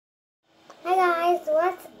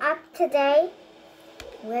today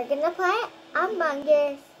we're gonna play Among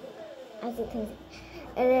Us. As you can see,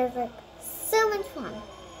 it is like so much fun.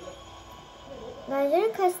 Now,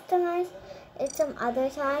 you're gonna customize it some other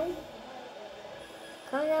time.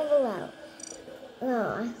 Comment down below.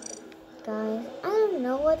 No, guys, I don't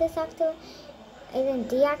know what this activate even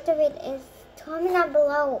deactivate is. Comment down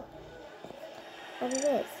below what it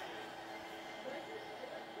is.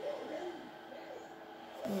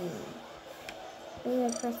 We're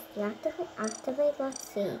gonna press deactivate, activate. Let's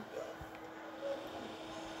see.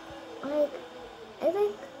 I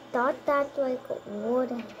thought that what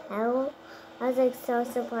the hell? I was so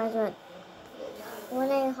surprised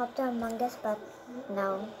when I hopped on Among Us, but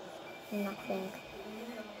no, nothing.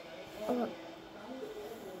 I'm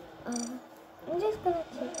just gonna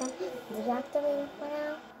keep that deactivated for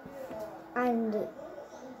now. And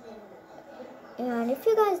if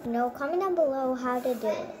you guys know, comment down below how to do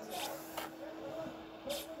it.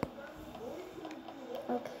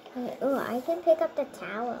 Okay. Oh, I can pick up the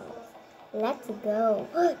towels. Let's go.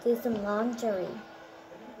 Do some laundry.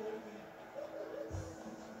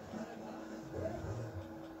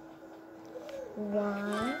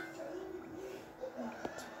 One.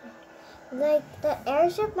 Like, the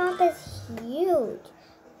airship map is huge.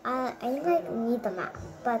 I need the map,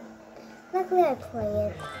 but luckily I play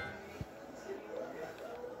it.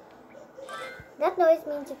 That noise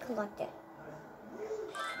means you collect it.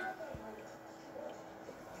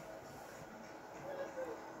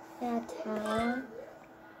 That tower.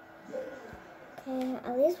 Okay,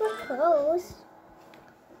 at least we're close.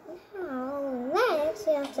 Now, next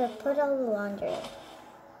we have to put all the laundry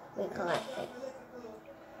we collected.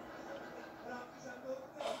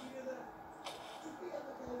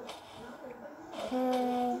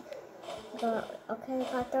 Okay,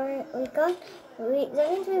 that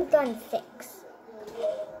means we've done 6.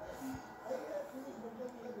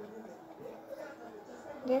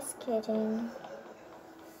 Just kidding.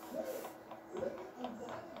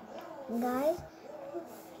 Guys,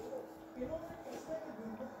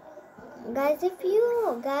 if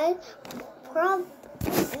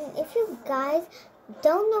you guys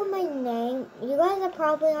don't know my name, you guys are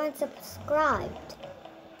probably unsubscribed.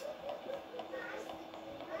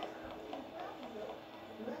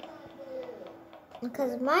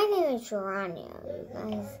 Because my name is Sharanya, you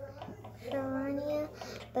guys. Sharanya,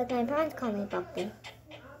 but my parents call me Puppy.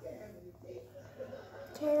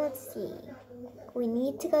 Okay, let's see. We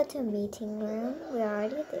need to go to a meeting room. We're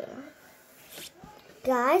already there.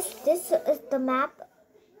 Guys, this is the map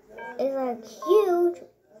is huge.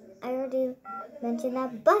 I already mentioned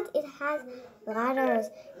that, but it has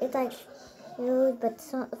ladders. It's huge, but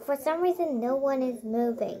for some reason no one is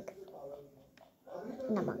moving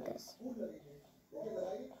in Among Us.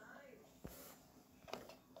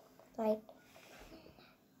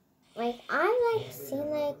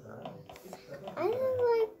 I've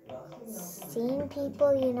seen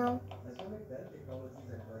people,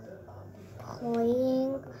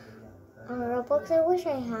 playing on Roblox. I wish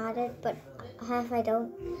I had it, but half I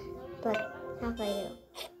don't, but half I do.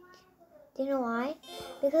 Do you know why?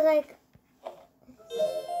 Because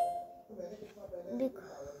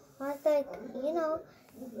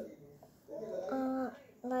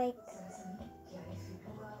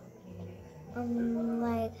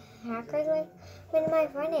hackers when my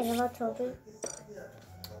friend Annabelle told me.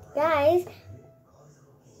 Guys,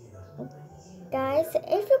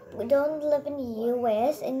 if you don't live in the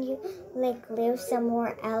US and you live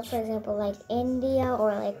somewhere else, for example India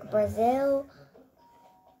or Brazil,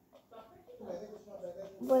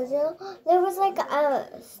 there was a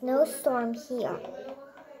snowstorm here.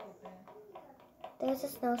 There's a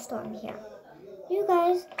snowstorm here. You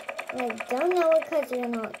guys don't know it because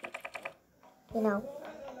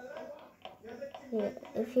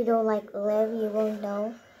if you don't live, you won't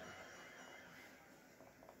know.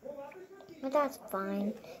 But that's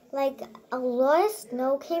fine. A lot of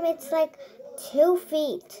snow came. It's 2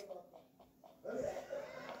 feet.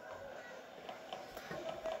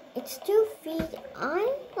 It's 2 feet. I'm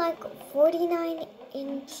 49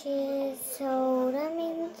 inches. So that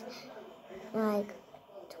means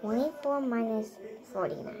 24 minus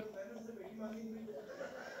 49.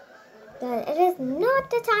 But it is not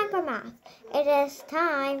the time for math. It is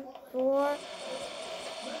time for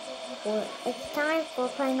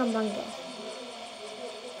playing Among Us.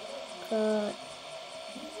 Good.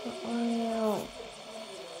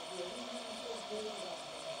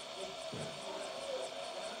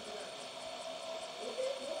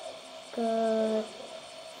 Good.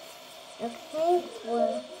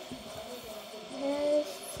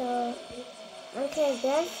 Okay,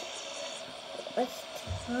 guess it's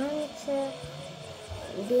time to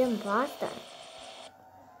the imposter.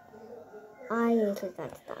 I usually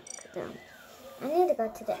got stuck. So I need to go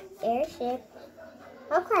to the airship.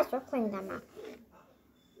 Of course, we're playing that map.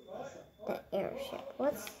 The airship.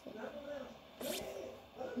 Let's see.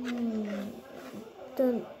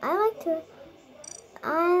 Dude, I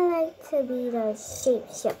like to be the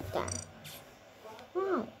shapeshifter.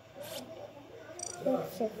 Oh,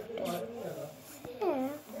 shapeshifter. Yeah.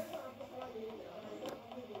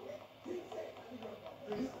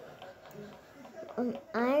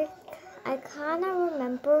 I kind of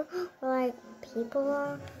remember like people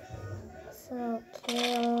are. So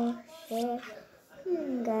kill shit.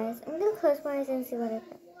 Guys, I'm gonna close my eyes and see what I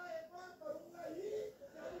get.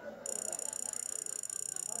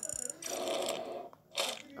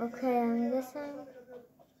 Okay, I'm guessing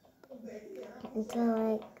into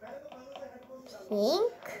like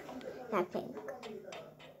pink. Yeah, pink.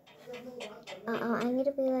 I need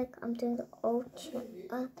to be like I'm doing the old shit.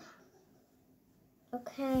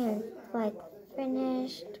 Okay, I'm like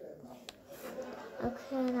finished.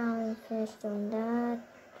 Okay, now I'm finished doing that.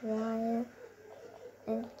 Wire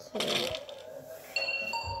and key.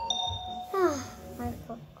 I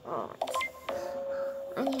forgot.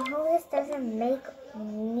 I hope this doesn't make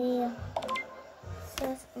me.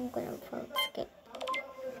 So I'm gonna vote skip.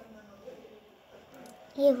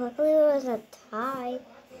 Yeah, luckily it was a tie.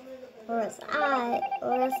 Or else I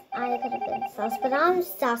could have been sus, but I'm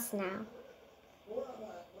sus now.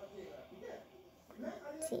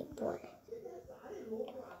 Let's see, boy.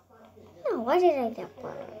 No, why did I get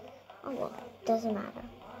bored? Oh well, doesn't matter.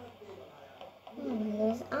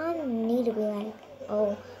 Anyways, I need to be like,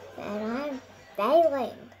 oh, and I'm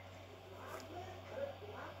failing.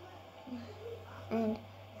 And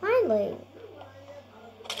finally,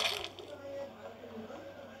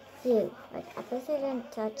 like at least I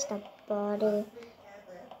didn't touch the body.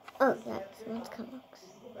 Oh yeah, someone's coming.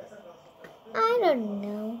 I don't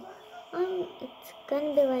know. It's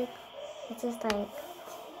gonna be like, it's just like,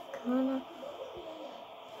 kinda.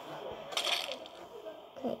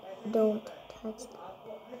 Okay, don't touch that.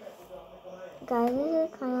 Guys, this is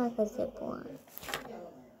kind of like a zip line.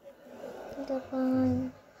 Zip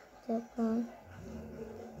line, zip line.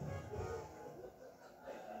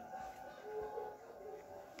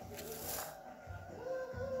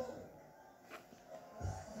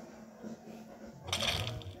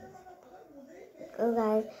 Oh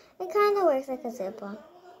guys, it kind of works like a zip line.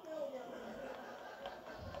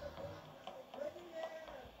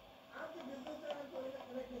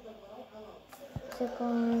 Zip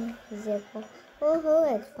line, zip line.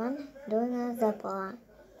 Woohoo, it's fun doing a zip line.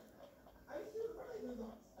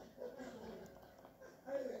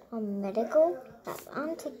 A medical? Yes,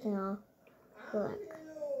 I'm taking a look.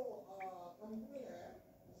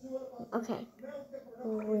 Okay,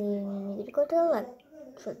 we need to go to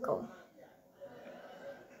electrical.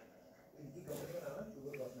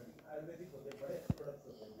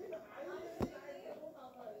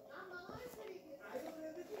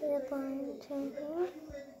 Zip line to here.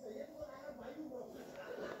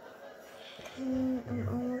 I'm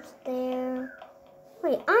almost there.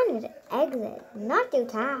 Wait, I need to exit, not do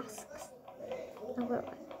tasks. Oh, wait.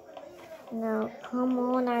 No, come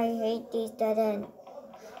on, I hate these dead ends.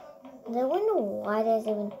 I wonder why there's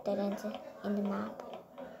even dead ends in the map.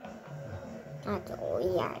 That's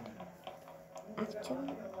weird.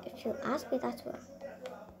 Actually, if you ask me, that's weird.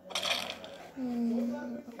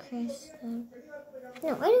 Okay, so...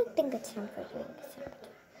 No, I don't think it's time for doing this.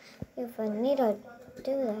 If I need to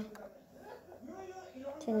do that,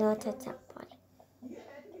 to not touch that body.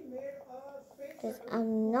 Because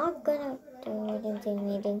I'm not gonna do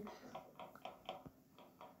meeting.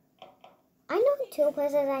 I know 2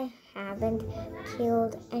 places I haven't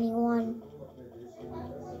killed anyone.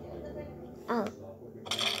 Oh.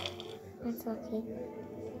 That's okay.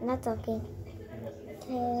 That's okay.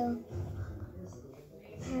 2.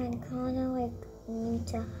 And kinda like need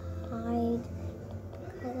to hide.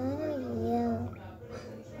 Cause I know yellow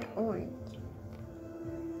or orange.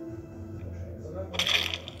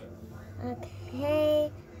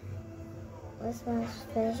 Okay. This one's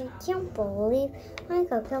finished. I can't believe I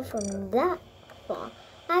got killed from that far.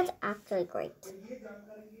 That's actually great.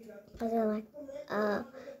 Because they're like,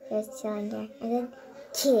 just chilling there. And then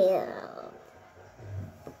kill.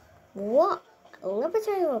 What?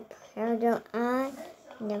 Laboratory repair though? I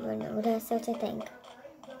never noticed such a thing.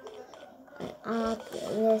 Up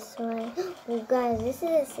this way. Oh guys, this is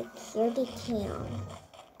a security cam.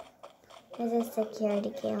 This is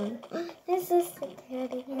security cam. This is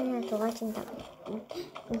security cam. After watching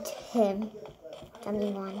Tim.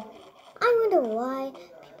 Dummy one. I wonder why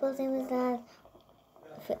people think that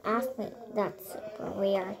If you ask me, that's super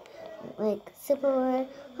weird. Like, super weird.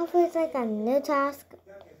 Hopefully it's like a new task.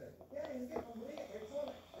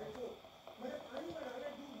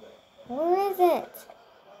 Where is it?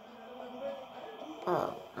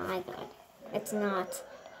 Oh, I got it. It's not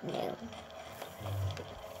new.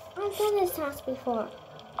 I've done this task before.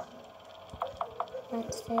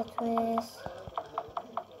 Let's take this.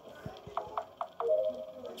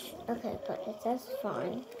 Okay, but it says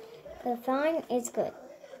fine. The fine is good.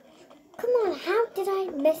 Come on, how did I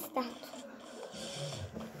miss that?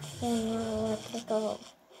 Okay, now let's go.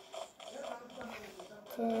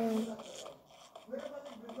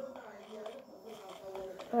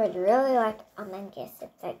 I would really like Among Us.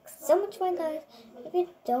 It's like so much fun, guys. If you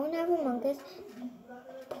don't have Among Us,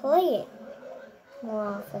 play it more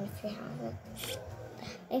often if you have it.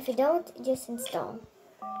 If you don't, just install.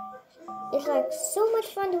 It's like so much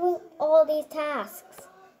fun doing all these tasks.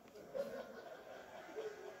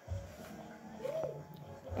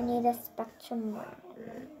 I need a spectrum one.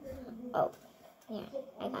 Oh, yeah,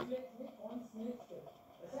 I got it.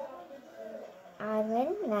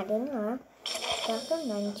 Admin, Nadine,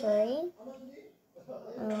 documentary.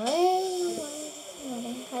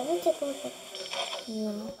 How to take a look at.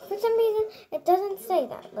 No. For some reason, it doesn't say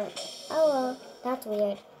that. Look. Oh well, that's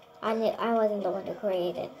weird. I wasn't the one who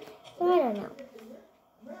created, so I don't know.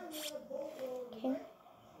 Okay.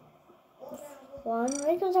 One.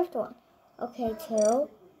 Wait comes after one. Okay, two.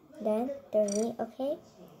 Then 3. Okay.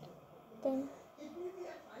 Then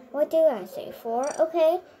what do I say? 4.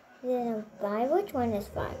 Okay. Then 5. Which one is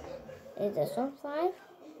 5? Is this one 5?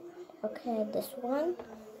 Okay, this one.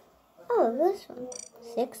 Oh, this one.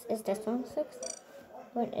 6. Is this one 6?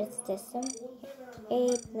 What is this one?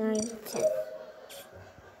 8, 9, 10.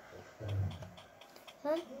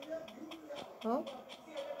 Huh? Oh.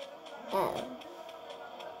 Oh.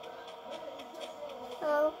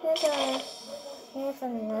 Oh, here's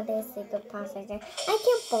another secret passage. I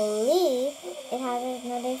can't believe it has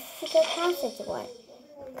another secret passage. What?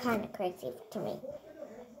 Kind of crazy to me.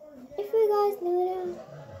 If you guys knew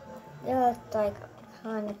that, it was like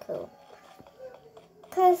kind of cool.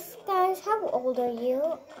 Cause guys, how old are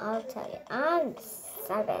you? I'll tell you. I'm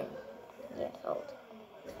 7 years old.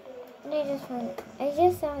 And I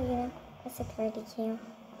just saw, a security cam.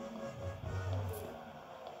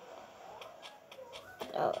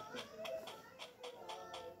 Oh.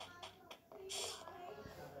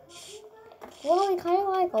 Well, we kind of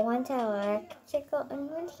like want to electrical and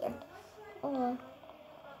one here. Oh.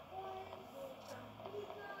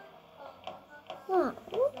 What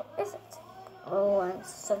is it? Oh, I'm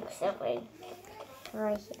so silly.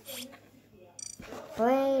 Right here.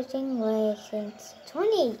 Waiting since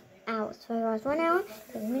 20 hours. 20 hours, 1 hour,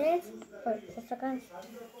 2 minutes, 46 seconds.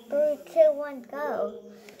 3, 2, 1, go.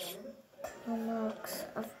 Comox,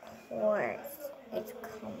 of course. It's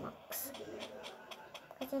Comox.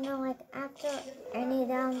 Because like after any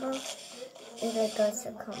download, it goes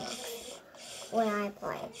to Comox when I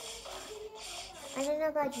play. I don't know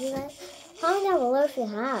about you guys. Comment down below if you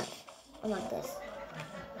have Among Us.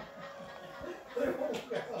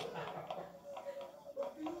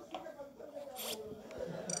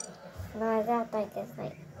 Guys, that like is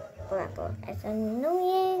like blah. It's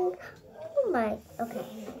annoying. Oh my. Okay.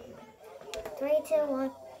 3, 2,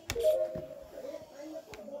 1.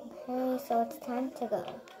 Okay, so it's time to go.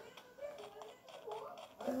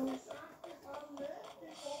 I don't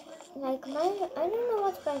know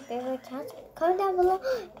what's my favorite task. Comment down below.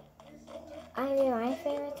 My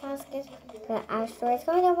favorite task is the asteroids.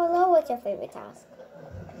 Comment down below what's your favorite task.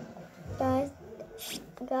 Guys,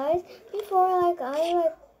 before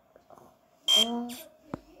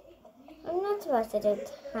I'm not supposed to do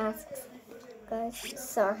tasks, guys.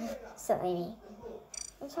 Sorry me.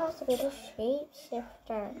 I'm supposed to be the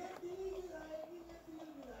shapeshifter.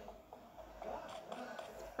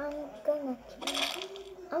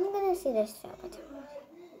 I'm gonna see this sabotage.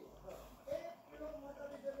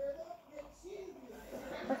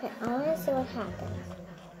 Okay, I wanna see what happens.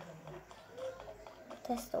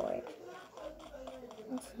 The storage.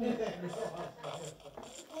 Let's see.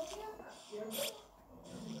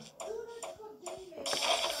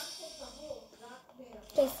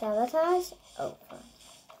 Okay, sabotage over.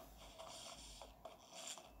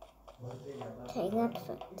 Okay, next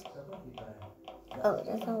vent. Oh,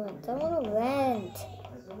 there's no vent. I want to vent.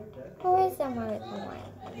 Where is someone with my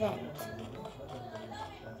vent?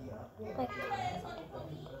 Like,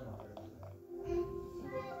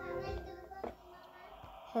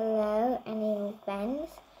 hello, any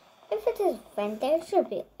vents? If it is vent, there should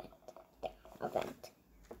be a vent. There, a vent.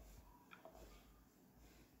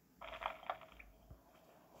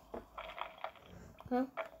 Huh?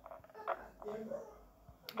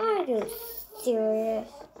 Are you serious?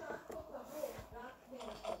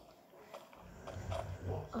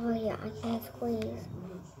 Oh yeah, I can't squeeze.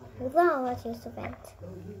 Well, let's use the vent.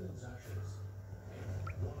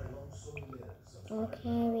 Okay,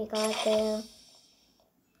 we got there.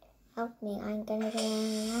 Help me, I'm gonna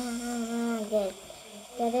get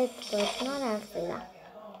it, but not actually that.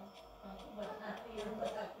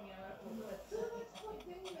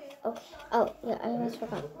 Okay, oh yeah, I almost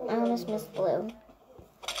forgot. I almost missed blue.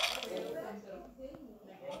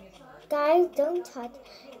 Guys, don't touch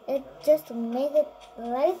it, just make it,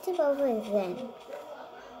 let it tip over then.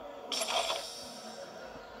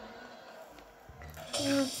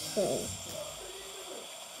 Let's see.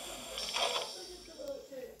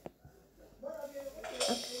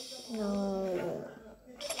 Okay, no.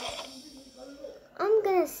 I'm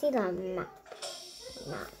gonna see the map.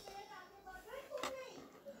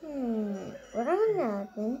 What I'm gonna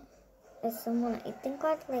happen is someone I think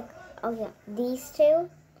got like, oh yeah, these two,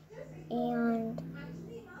 and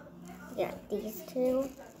yeah, these two,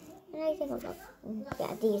 and I think about,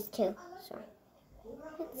 yeah, these two. So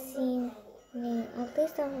let's see, at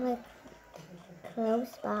least I'm like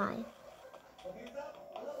close by.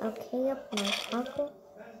 Okay, up my taco.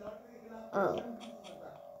 Oh,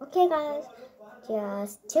 okay, guys,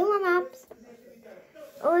 just 2 more maps.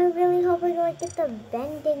 Oh, I really hope we don't get the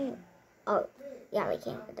bending. Oh, yeah, we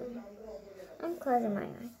can't get them. I'm closing my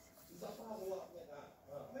eyes.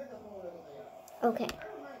 Okay.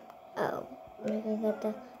 Oh, we can get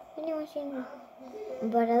the vending machine.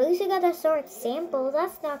 But at least we got a sort sample.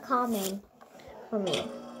 That's not common for me.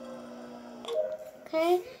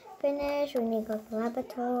 Okay, finish. We need to go to the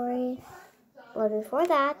laboratory. But before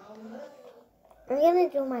that,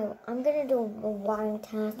 I'm gonna do a wiring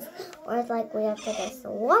test. Where it's like we have to just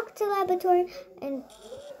walk to the laboratory, and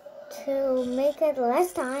to make it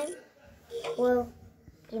less time, we'll,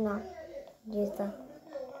 use the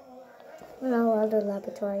other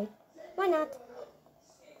laboratory. Why not?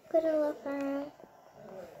 Good look around.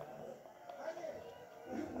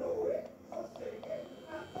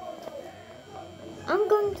 I'm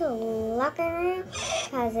going to look around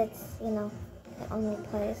because it's, the only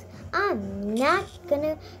place. I'm not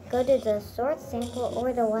gonna go to the sort sample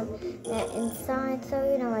or the one that inside, so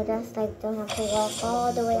I just don't have to walk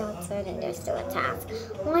all the way outside and just do a task.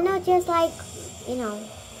 Why not just just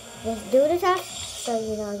do the task so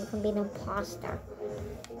you can be an imposter.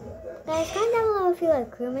 Guys, comment down below if you like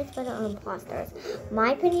crewmates better or imposters.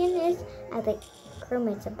 My opinion is I think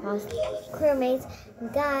crewmates crewmates.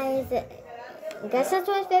 Guys, guess that's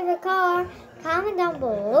my favorite car. Comment down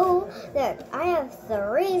below that I have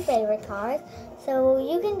 3 favorite cars, so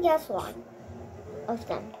you can guess one of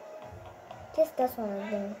them. Just guess one of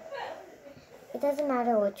them. It doesn't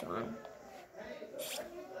matter which one.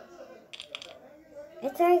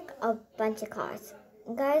 It's like a bunch of cars.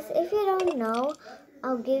 Guys, if you don't know,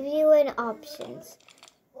 I'll give you an options.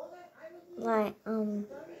 Like,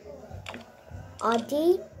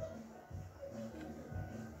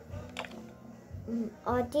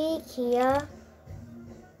 Audi, Kia,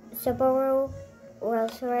 Subaru,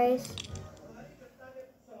 Rolls-Royce,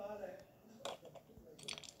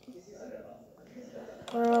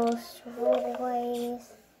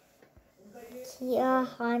 Kia,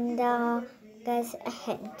 Honda. Guys, a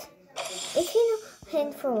hint. If you know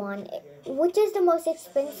hint for one, which is the most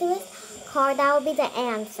expensive car, that would be the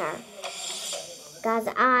answer. Guys,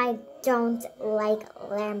 I don't like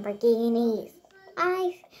Lamborghinis.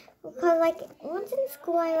 Because once in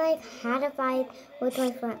school I had a fight with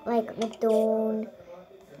my friend, McDonald,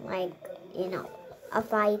 a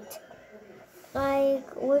fight.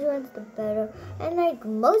 Which one's the better? And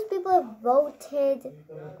most people have voted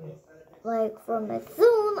for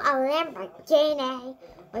Mithun, a Lamborghini,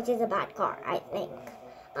 which is a bad car, I think.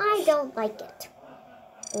 I don't like it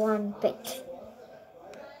one bit.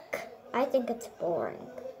 I think it's boring.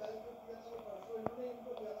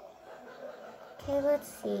 Okay, let's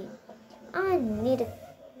see. I need to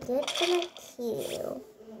get to my queue.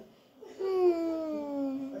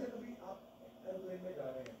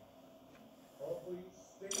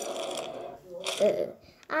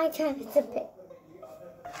 I tried to pick.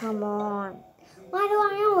 Come on. Why do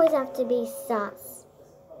I always have to be sus?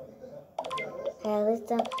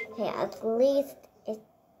 Okay, at least it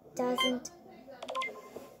doesn't.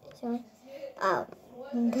 Oh,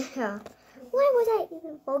 yeah. Why would I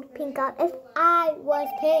even vote pink out if I was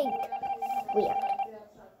pink? Weird.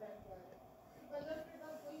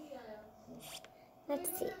 Let's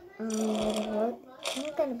see. I'm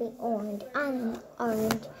gonna be orange. I'm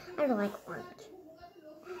orange. I don't like orange.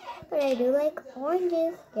 But I do like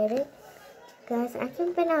oranges. Get it? Guys, I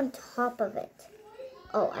can fit on top of it.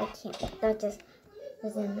 Oh, I can't. That just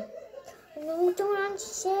was in. No, don't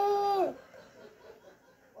unship.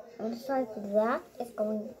 It's like that is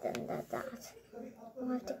going to that. I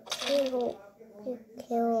have to be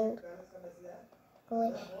killed.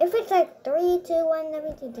 If it's like 3, 2, 1, let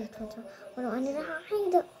me do this one. When I need to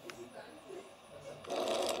hide.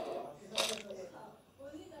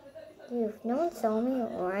 Dude, no one saw me,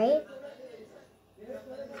 right?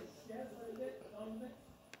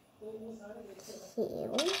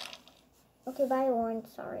 Kill. Okay, bye, Warren.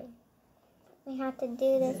 Sorry. I have to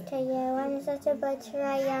do this to you. I'm such a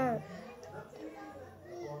betrayer.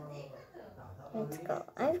 Let's go.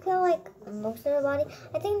 I've killed like most of the body.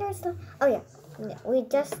 I think there's still. Oh yeah, we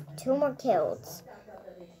just 2 more kills.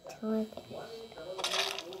 2 more kills.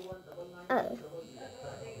 Oh.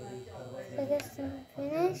 So this is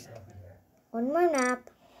finished. 1 more nap.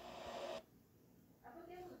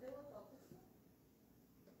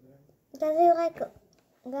 Does it like,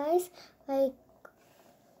 guys, like,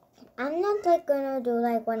 I'm not like gonna do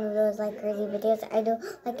like one of those like crazy videos. I do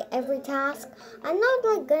like every task. I'm not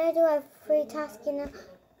like gonna do a free task, you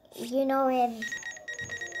know, and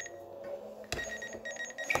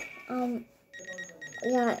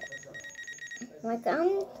yeah, like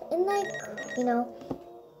I'm in like,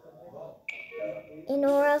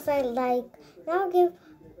 or else I like, that'll give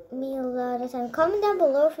me a lot of time. Comment down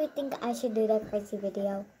below if you think I should do that crazy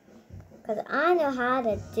video, because I know how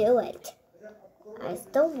to do it. Guys,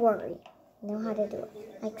 don't worry. I know how to do it.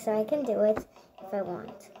 Like, so I can do it if I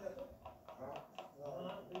want.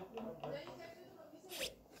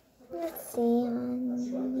 Let's see.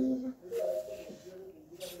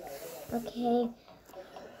 Okay.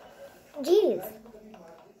 Jeez,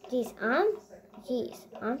 I'm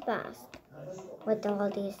fast with all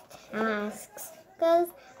these tasks. Because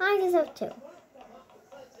I just have 2.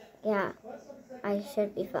 Yeah, I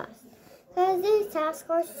should be fast. Because these tasks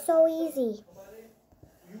are so easy.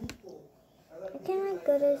 I can like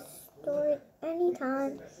go to the store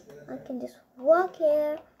anytime. I can just walk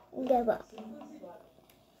here and give up.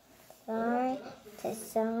 Side to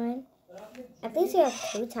side. At least you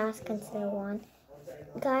have 2 tasks instead of 1.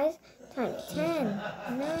 Guys, time 10,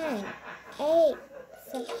 9, 8,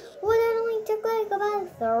 7. Well, that only took like about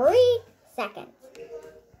 3 seconds.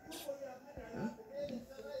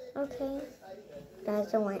 Okay.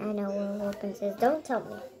 Guys, don't worry. I know where weapons is. Don't tell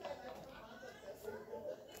me.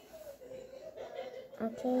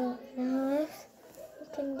 Okay, now what we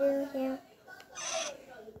can do here.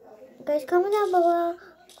 Guys, comment down below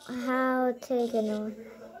how to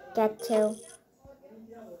get to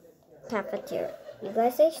cafeteria. You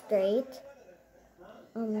guys stay straight.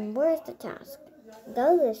 Where's the task?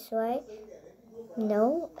 Go this way.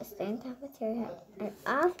 No, stay in cafeteria and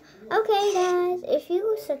off. Okay, guys, if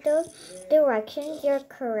you set those directions, you're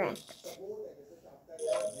correct.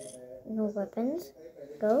 No weapons.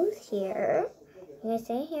 Go here. You guys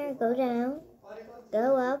stay here. Go down.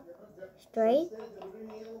 Go up. Straight.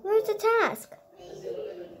 Where's the task?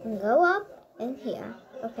 Go up and here.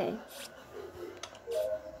 Okay.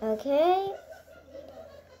 Okay.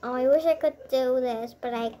 Oh, I wish I could do this,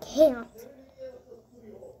 but I can't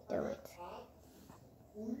do it.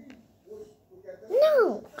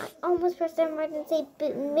 No! I almost pressed the emergency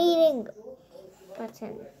meeting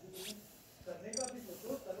button.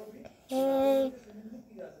 Okay.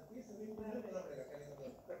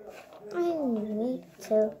 I need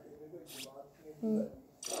to.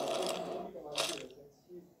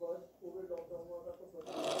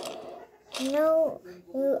 No,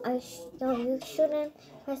 you shouldn't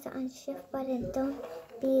press the unshift button. Don't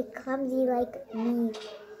be clumsy like me.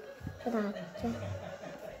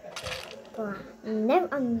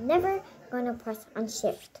 I'm never gonna press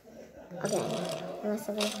unshift again unless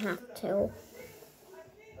I have to.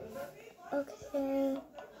 Okay.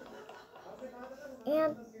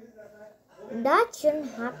 And that shouldn't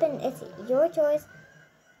happen. It's your choice,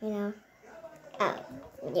 Yeah.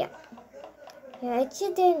 Yeah, it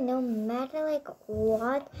should do no matter like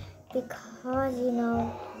what, because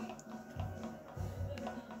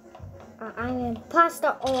I'm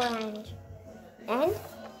imposter orange and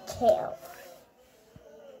kill.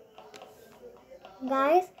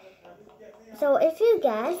 Guys, so if you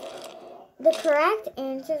guess, the correct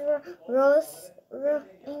answers were Rolls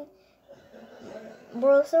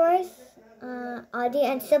Royce, Audi,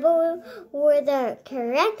 and Subaru were the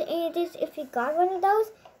correct answers. If you got one of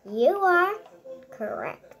those, you are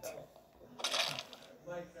correct.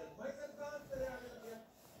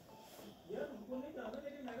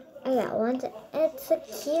 I got one. It's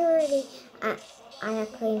security. I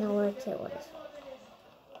actually know where it was.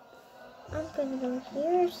 I'm gonna go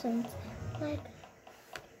here since Like,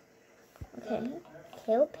 okay,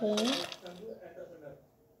 kill pink.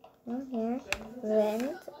 No here.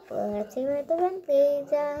 Vent. Let's see where the vent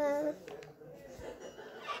leads us.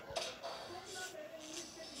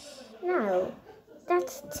 No,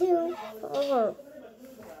 that's too far.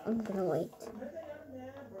 I'm gonna wait.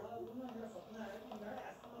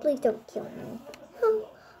 Please don't kill me. Oh,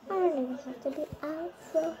 I don't even have to be out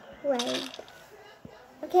the way.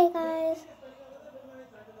 Okay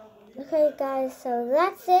guys, so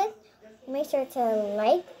that's it. Make sure to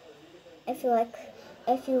like if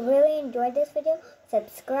you really enjoyed this video.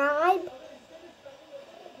 Subscribe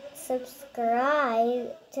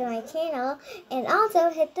to my channel, and also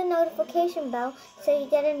hit the notification bell so you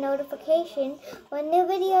get a notification when new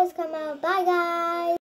videos come out. Bye guys.